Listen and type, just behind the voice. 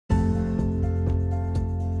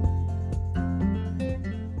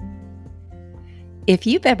If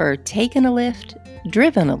you've ever taken a Lyft,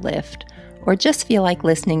 driven a Lyft, or just feel like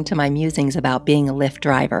listening to my musings about being a Lyft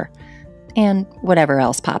driver, and whatever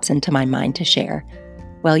else pops into my mind to share,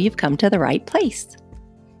 well, you've come to the right place.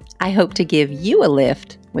 I hope to give you a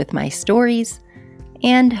lift with my stories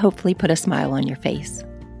and hopefully put a smile on your face.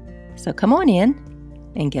 So come on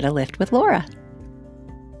in and get a lift with Laura.